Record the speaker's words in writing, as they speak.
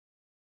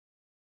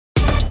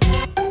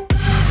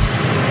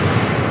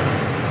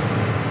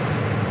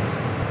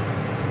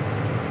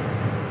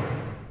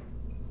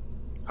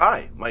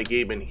Mike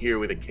Aben here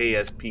with a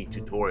KSP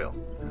tutorial.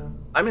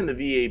 I'm in the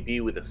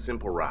VAB with a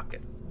simple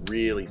rocket,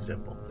 really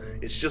simple.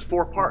 It's just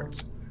 4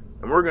 parts,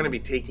 and we're going to be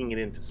taking it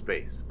into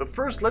space. But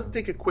first, let's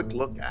take a quick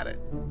look at it.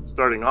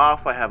 Starting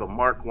off, I have a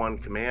Mark 1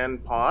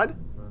 command pod,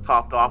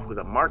 topped off with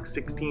a Mark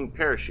 16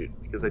 parachute,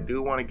 because I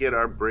do want to get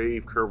our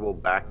brave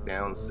Kerbal back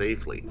down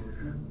safely.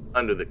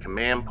 Under the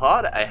command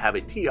pod, I have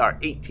a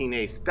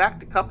TR-18A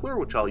stacked decoupler,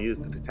 which I'll use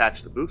to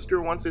detach the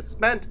booster once it's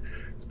spent.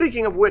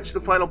 Speaking of which,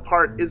 the final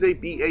part is a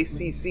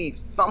BACC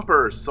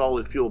Thumper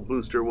solid fuel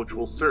booster, which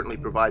will certainly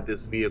provide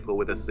this vehicle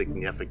with a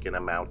significant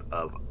amount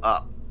of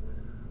up.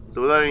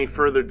 So without any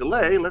further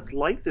delay, let's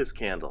light this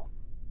candle.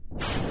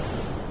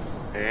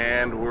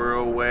 And we're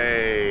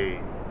away.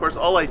 Of course,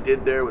 all I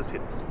did there was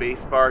hit the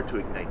spacebar to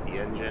ignite the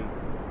engine.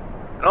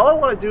 And all I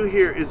want to do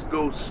here is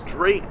go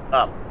straight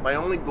up. My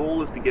only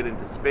goal is to get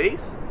into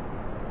space.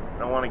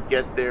 I want to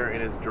get there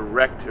in as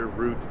direct a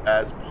route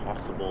as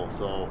possible.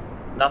 So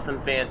nothing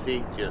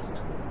fancy,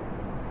 just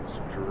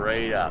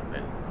straight up.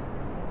 And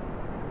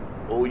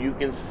oh, you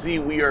can see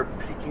we are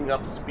picking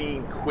up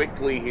speed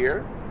quickly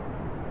here.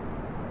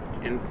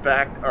 In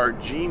fact, our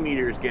G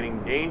meter is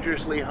getting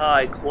dangerously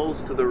high,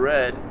 close to the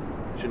red.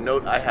 You should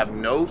note I have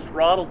no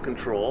throttle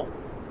control.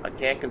 I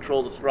can't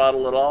control the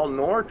throttle at all,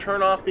 nor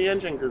turn off the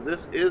engine, because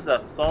this is a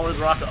solid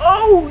rocket.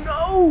 Oh,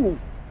 no!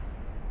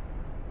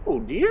 Oh,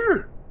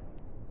 dear.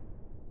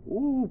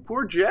 Ooh,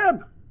 poor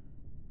Jeb.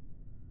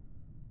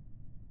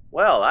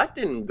 Well, that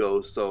didn't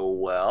go so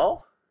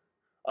well.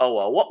 Oh,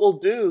 well, what we'll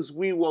do is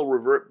we will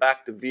revert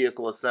back to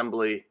vehicle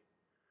assembly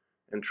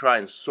and try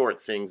and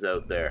sort things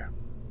out there.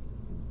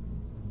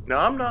 Now,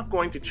 I'm not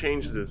going to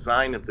change the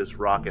design of this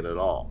rocket at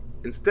all.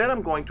 Instead,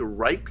 I'm going to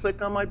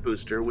right-click on my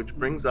booster, which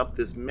brings up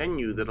this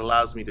menu that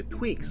allows me to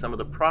tweak some of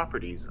the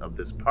properties of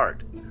this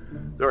part.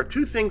 There are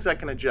 2 things I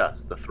can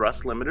adjust, the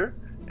thrust limiter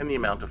and the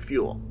amount of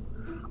fuel.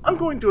 I'm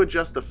going to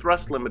adjust the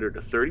thrust limiter to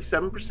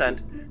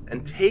 37%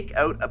 and take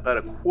out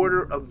about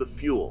 1/4 of the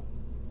fuel.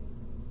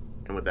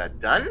 And with that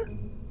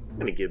done, I'm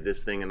going to give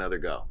this thing another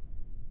go.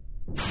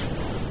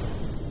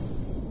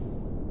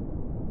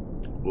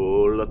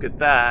 Oh, look at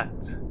that.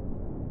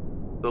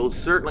 Though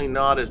certainly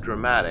not as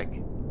dramatic,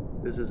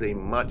 this is a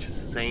much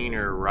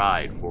saner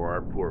ride for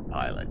our poor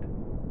pilot.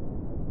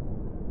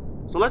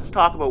 So let's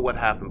talk about what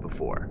happened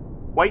before.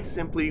 Quite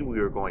simply,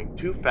 we were going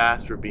too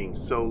fast for being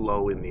so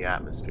low in the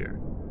atmosphere.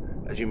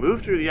 As you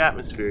move through the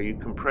atmosphere, you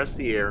compress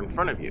the air in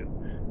front of you,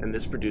 and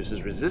this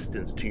produces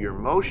resistance to your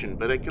motion,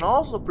 but it can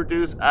also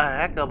produce a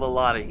heck of a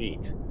lot of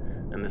heat.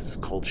 And this is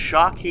called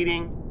shock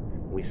heating.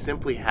 We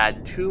simply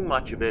had too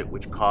much of it,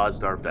 which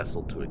caused our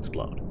vessel to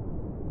explode.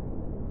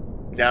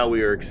 Now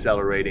we are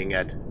accelerating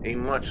at a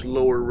much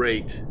lower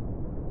rate,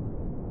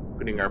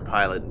 putting our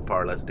pilot in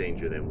far less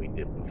danger than we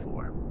did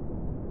before.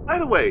 By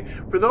the way,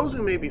 for those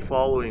who may be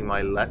following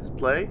my Let's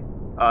Play,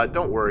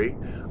 don't worry,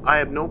 I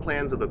have no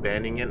plans of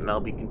abandoning it, and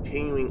I'll be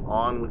continuing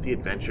on with the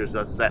adventures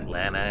of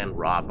Svetlana and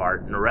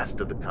Robart and the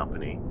rest of the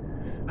company.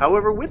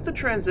 However, with the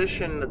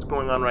transition that's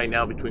going on right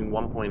now between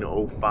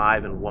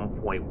 1.05 and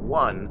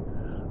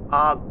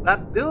 1.1,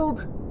 that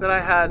build that I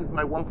had,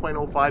 my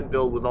 1.05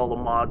 build with all the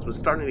mods, was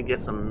starting to get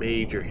some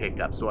major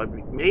hiccups. So I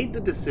made the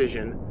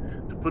decision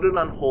to put it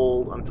on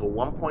hold until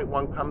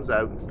 1.1 comes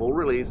out in full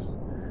release,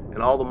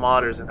 and all the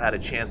modders have had a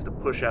chance to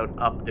push out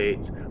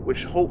updates,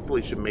 which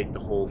hopefully should make the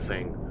whole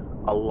thing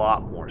a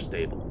lot more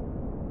stable.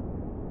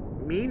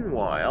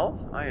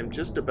 Meanwhile, I am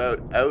just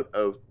about out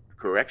of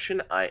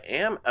correction. I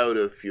am out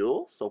of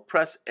fuel, so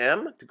press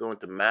M to go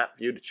into map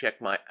view to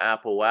check my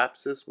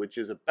apoapsis, which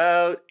is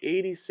about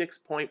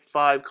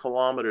 86.5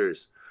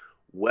 kilometers,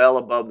 well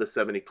above the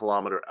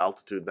 70-kilometer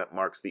altitude that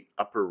marks the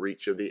upper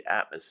reach of the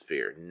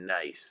atmosphere.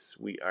 Nice.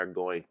 We are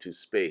going to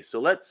space. So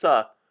let's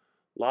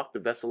lock the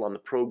vessel on the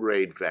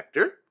prograde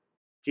vector,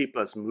 keep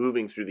us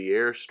moving through the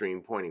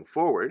airstream pointing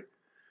forward.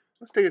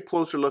 Let's take a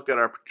closer look at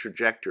our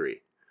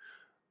trajectory.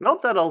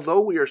 Note that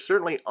although we are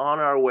certainly on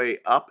our way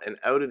up and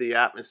out of the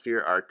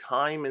atmosphere, our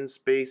time in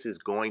space is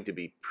going to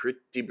be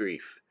pretty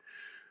brief.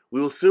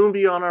 We will soon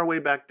be on our way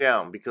back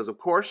down because, of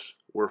course,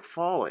 we're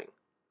falling.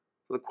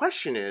 So the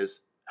question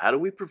is, how do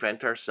we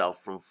prevent ourselves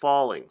from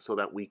falling so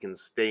that we can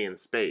stay in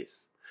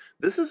space?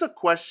 This is a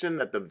question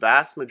that the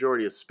vast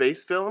majority of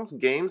space films,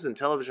 games, and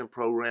television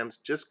programs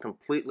just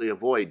completely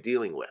avoid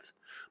dealing with.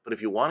 But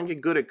if you want to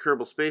get good at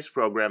Kerbal Space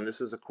Program,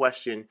 this is a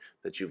question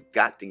that you've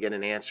got to get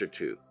an answer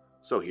to.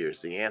 So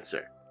here's the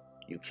answer.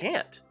 You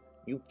can't.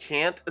 You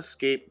can't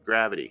escape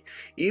gravity.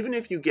 Even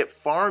if you get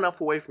far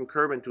enough away from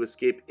Kerbin to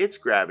escape its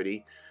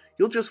gravity,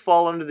 you'll just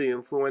fall under the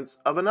influence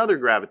of another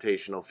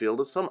gravitational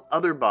field of some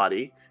other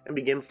body and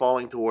begin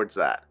falling towards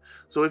that.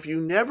 So if you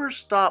never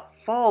stop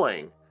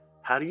falling,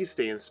 how do you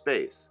stay in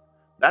space?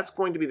 That's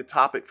going to be the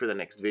topic for the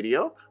next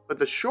video, but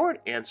the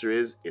short answer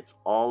is it's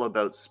all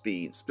about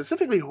speed,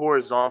 specifically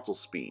horizontal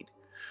speed.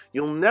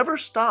 You'll never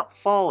stop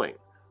falling,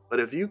 but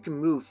if you can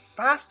move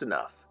fast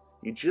enough,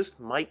 you just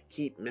might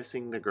keep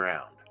missing the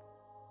ground.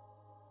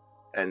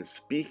 And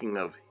speaking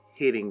of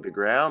hitting the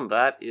ground,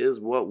 that is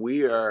what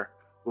we are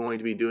going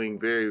to be doing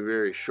very,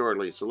 very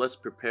shortly. So let's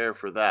prepare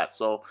for that.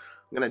 So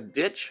I'm going to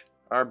ditch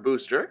our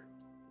booster,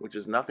 which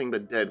is nothing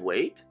but dead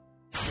weight.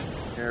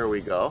 There we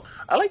go.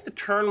 I like to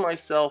turn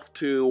myself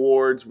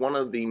towards one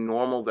of the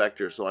normal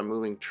vectors, so I'm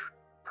moving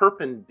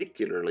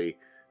perpendicularly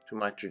to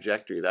my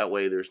trajectory. That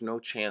way there's no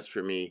chance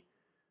for me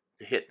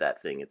to hit that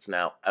thing. It's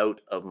now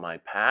out of my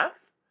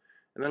path.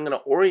 And I'm going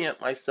to orient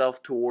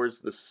myself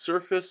towards the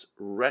surface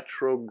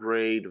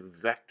retrograde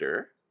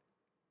vector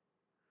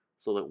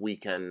so that we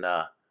can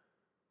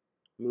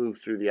move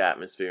through the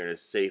atmosphere in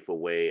as safe a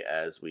way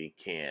as we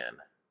can.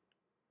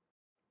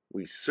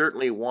 We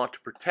certainly want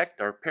to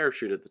protect our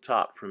parachute at the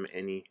top from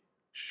any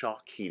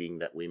shock heating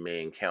that we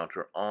may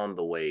encounter on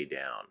the way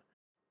down.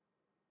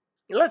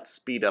 Let's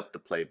speed up the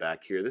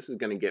playback here. This is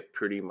going to get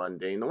pretty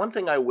mundane. The one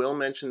thing I will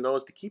mention though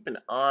is to keep an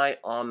eye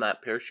on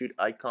that parachute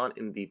icon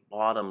in the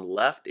bottom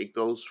left. It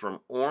goes from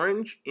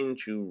orange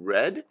into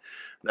red.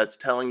 That's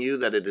telling you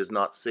that it is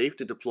not safe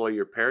to deploy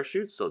your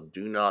parachute, so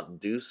do not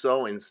do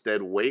so.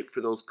 Instead, wait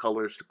for those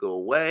colors to go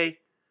away,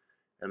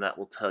 and that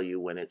will tell you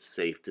when it's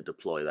safe to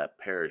deploy that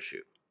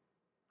parachute.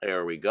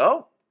 There we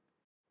go.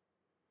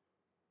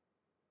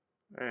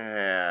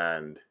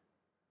 And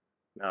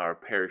now our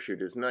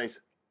parachute is nice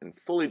and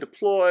fully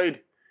deployed,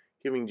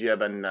 giving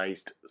Jeb a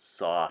nice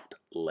soft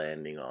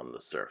landing on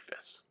the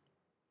surface.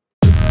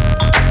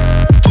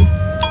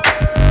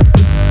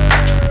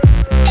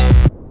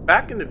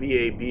 Back in the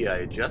VAB, I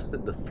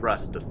adjusted the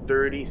thrust to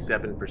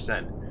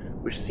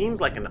 37%, which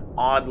seems like an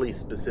oddly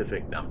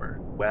specific number.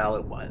 Well,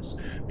 it was,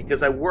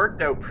 because I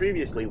worked out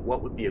previously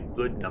what would be a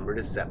good number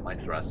to set my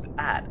thrust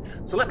at.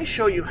 So let me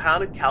show you how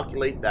to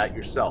calculate that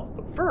yourself.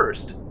 But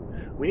first,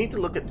 we need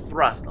to look at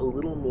thrust a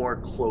little more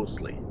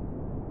closely.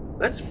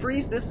 Let's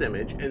freeze this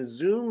image and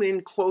zoom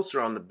in closer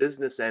on the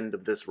business end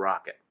of this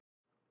rocket.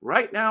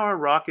 Right now our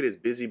rocket is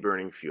busy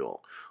burning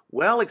fuel.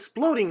 Well,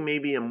 exploding may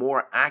be a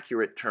more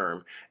accurate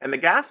term, and the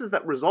gases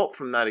that result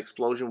from that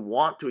explosion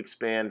want to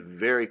expand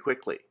very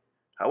quickly.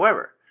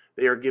 However,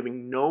 they are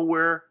giving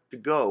nowhere to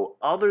go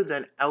other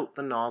than out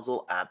the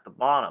nozzle at the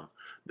bottom.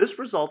 This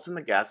results in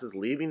the gases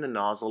leaving the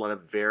nozzle at a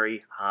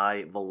very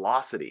high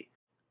velocity.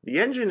 The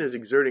engine is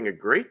exerting a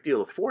great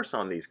deal of force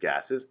on these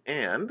gases,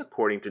 and,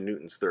 according to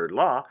Newton's third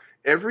law,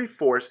 every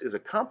force is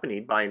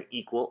accompanied by an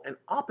equal and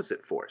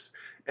opposite force.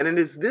 And it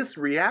is this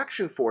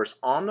reaction force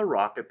on the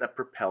rocket that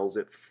propels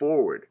it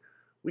forward.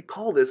 We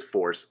call this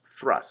force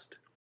thrust.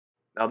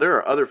 Now, there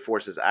are other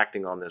forces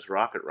acting on this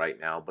rocket right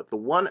now, but the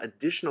one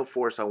additional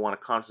force I want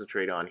to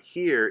concentrate on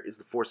here is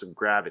the force of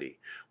gravity,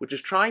 which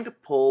is trying to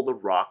pull the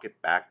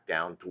rocket back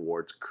down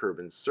towards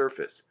Kerbin's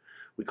surface.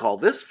 We call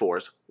this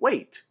force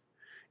weight.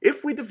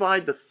 If we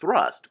divide the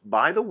thrust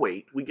by the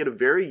weight, we get a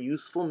very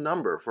useful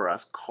number for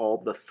us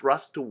called the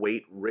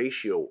thrust-to-weight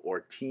ratio,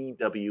 or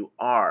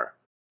TWR.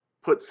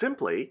 Put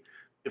simply,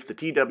 if the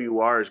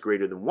TWR is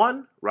greater than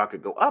 1,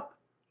 rocket go up,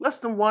 less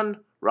than 1,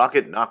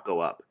 rocket not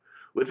go up.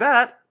 With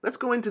that, let's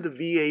go into the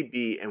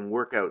VAB and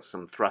work out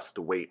some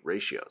thrust-to-weight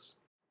ratios.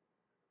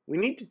 We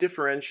need to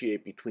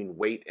differentiate between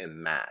weight and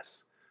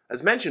mass.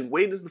 As mentioned,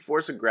 weight is the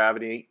force of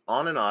gravity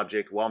on an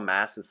object, while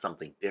mass is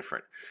something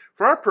different.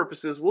 For our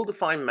purposes, we'll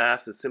define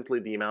mass as simply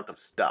the amount of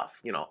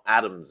stuff,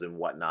 atoms and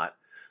whatnot,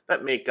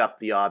 that make up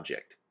the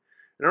object.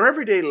 In our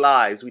everyday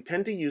lives, we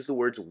tend to use the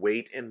words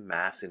weight and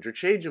mass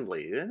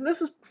interchangeably, and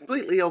this is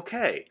completely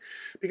okay,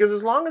 because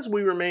as long as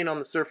we remain on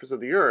the surface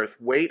of the Earth,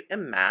 weight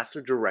and mass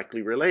are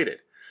directly related.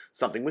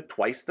 Something with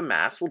twice the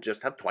mass will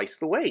just have twice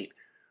the weight.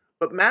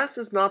 But mass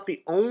is not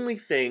the only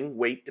thing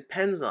weight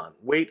depends on.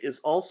 Weight is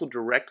also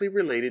directly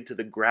related to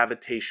the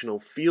gravitational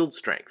field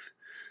strength.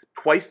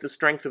 Twice the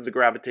strength of the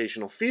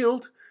gravitational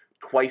field,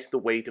 twice the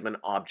weight of an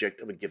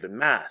object of a given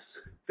mass.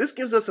 This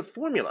gives us a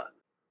formula.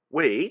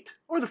 Weight,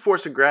 or the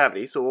force of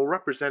gravity, so we'll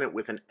represent it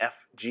with an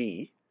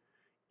Fg,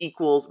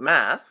 equals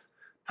mass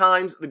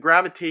times the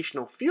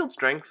gravitational field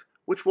strength,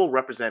 which we'll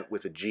represent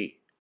with a G.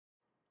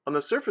 On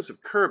the surface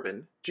of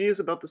Kerbin, G is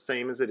about the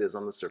same as it is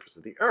on the surface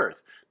of the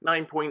Earth,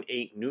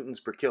 9.8 newtons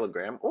per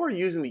kilogram, or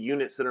using the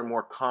units that are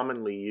more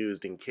commonly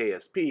used in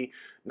KSP,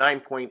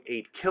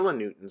 9.8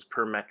 kilonewtons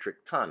per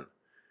metric ton.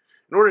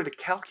 In order to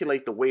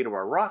calculate the weight of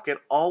our rocket,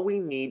 all we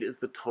need is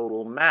the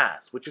total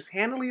mass, which is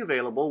handily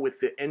available with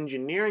the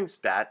engineering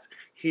stats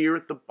here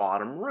at the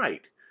bottom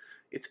right.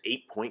 It's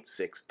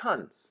 8.6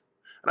 tons.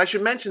 And I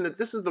should mention that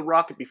this is the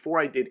rocket before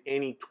I did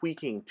any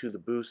tweaking to the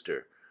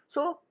booster.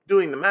 So,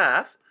 doing the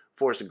math,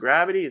 force of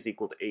gravity is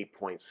equal to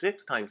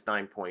 8.6 times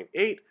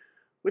 9.8,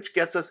 which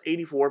gets us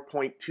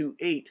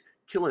 84.28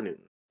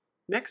 kilonewtons.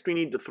 Next, we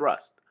need the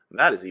thrust. And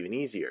that is even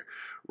easier.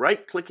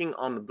 Right-clicking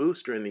on the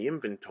booster in the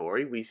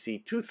inventory, we see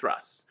two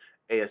thrusts,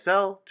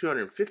 ASL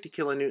 250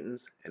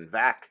 kilonewtons and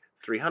VAC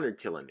 300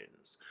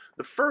 kilonewtons.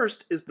 The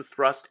first is the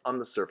thrust on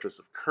the surface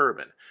of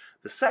Kerbin.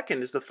 The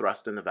second is the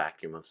thrust in the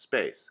vacuum of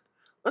space.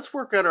 Let's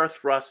work out our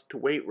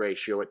thrust-to-weight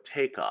ratio at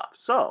takeoff.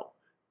 So,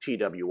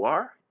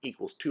 TWR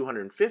equals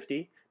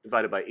 250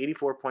 divided by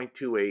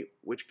 84.28,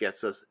 which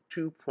gets us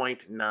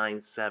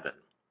 2.97.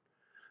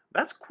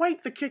 That's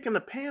quite the kick in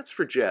the pants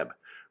for Jeb.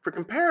 For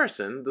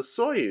comparison, the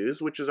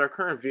Soyuz, which is our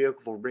current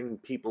vehicle for bringing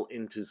people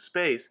into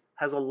space,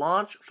 has a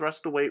launch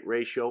thrust-to-weight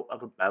ratio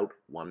of about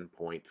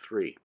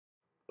 1.3.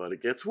 But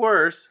it gets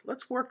worse.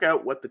 Let's work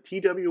out what the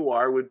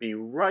TWR would be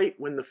right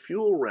when the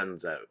fuel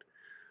runs out.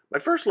 My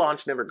first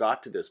launch never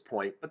got to this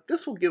point, but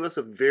this will give us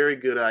a very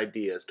good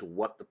idea as to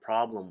what the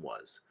problem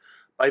was.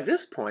 By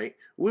this point,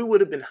 we would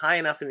have been high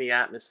enough in the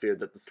atmosphere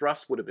that the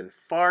thrust would have been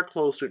far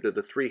closer to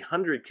the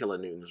 300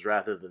 kilonewtons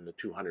rather than the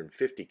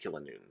 250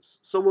 kilonewtons,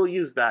 so we'll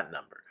use that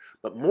number.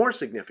 But more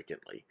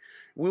significantly,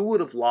 we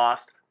would have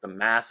lost the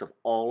mass of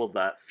all of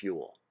that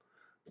fuel.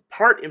 The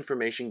part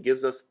information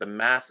gives us the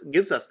mass of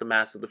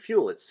the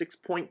fuel. It's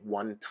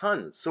 6.1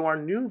 tons. So our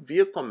new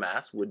vehicle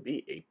mass would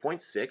be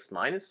 8.6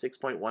 minus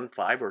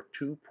 6.15 or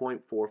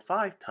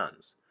 2.45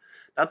 tons.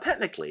 Now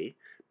technically,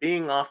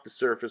 being off the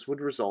surface would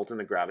result in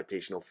the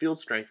gravitational field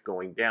strength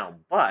going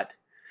down, but,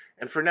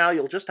 and for now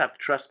you'll just have to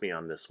trust me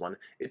on this one,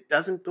 it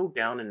doesn't go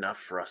down enough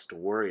for us to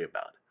worry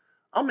about.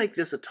 I'll make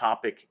this a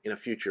topic in a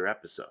future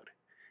episode.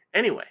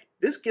 Anyway,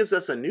 this gives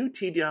us a new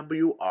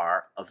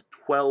TWR of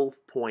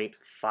 12.5.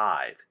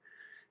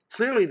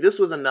 Clearly this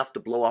was enough to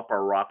blow up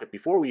our rocket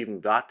before we even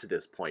got to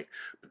this point.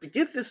 But to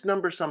give this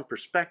number some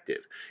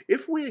perspective,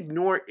 if we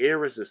ignore air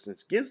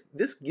resistance,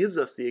 this gives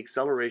us the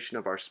acceleration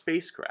of our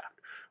spacecraft,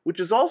 which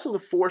is also the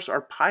force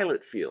our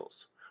pilot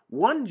feels.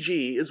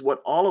 1g is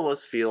what all of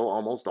us feel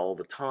almost all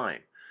the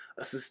time.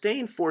 A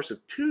sustained force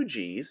of 2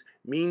 g's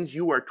means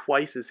you are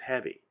twice as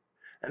heavy.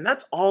 And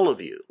that's all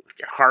of you, like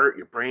your heart,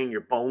 your brain,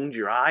 your bones,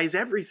 your eyes,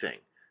 everything.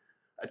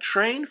 A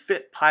trained,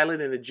 fit pilot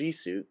in a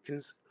G-suit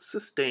can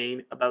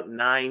sustain about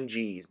 9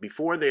 Gs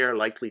before they are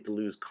likely to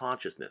lose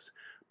consciousness.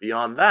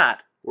 Beyond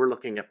that, we're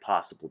looking at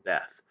possible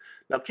death.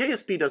 Now,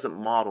 KSP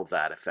doesn't model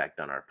that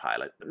effect on our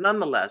pilot, but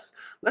nonetheless,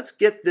 let's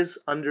get this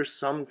under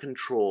some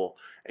control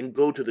and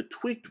go to the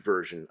tweaked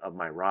version of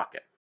my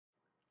rocket.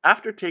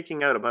 After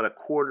taking out about a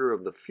quarter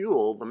of the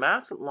fuel, the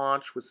mass at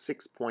launch was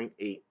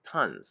 6.8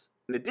 tons.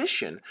 In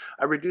addition,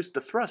 I reduced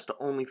the thrust to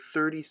only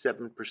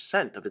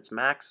 37% of its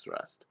max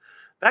thrust.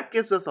 That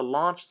gives us a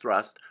launch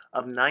thrust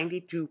of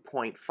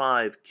 92.5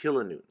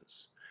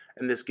 kilonewtons,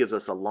 and this gives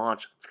us a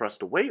launch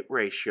thrust-to-weight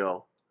ratio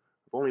of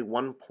only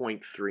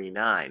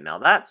 1.39. Now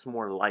that's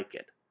more like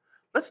it.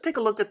 Let's take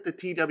a look at the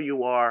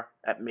TWR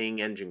at main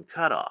engine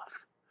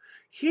cutoff.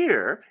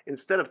 Here,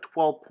 instead of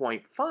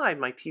 12.5,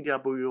 my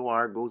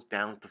TWR goes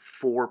down to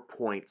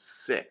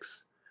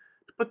 4.6.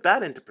 To put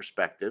that into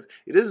perspective,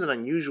 it isn't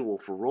unusual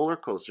for roller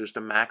coasters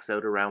to max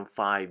out around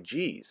 5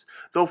 Gs,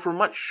 though for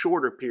much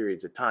shorter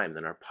periods of time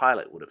than our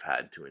pilot would have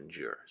had to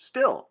endure.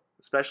 Still,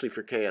 especially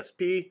for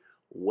KSP,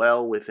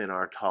 well within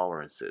our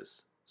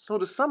tolerances. So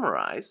to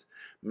summarize,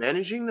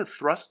 managing the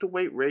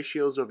thrust-to-weight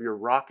ratios of your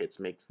rockets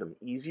makes them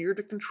easier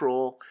to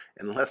control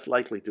and less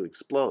likely to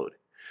explode.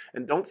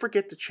 And don't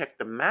forget to check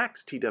the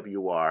max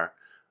TWR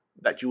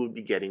that you will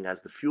be getting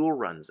as the fuel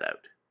runs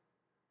out.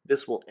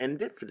 This will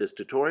end it for this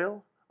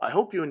tutorial. I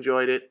hope you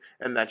enjoyed it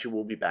and that you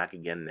will be back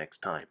again next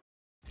time.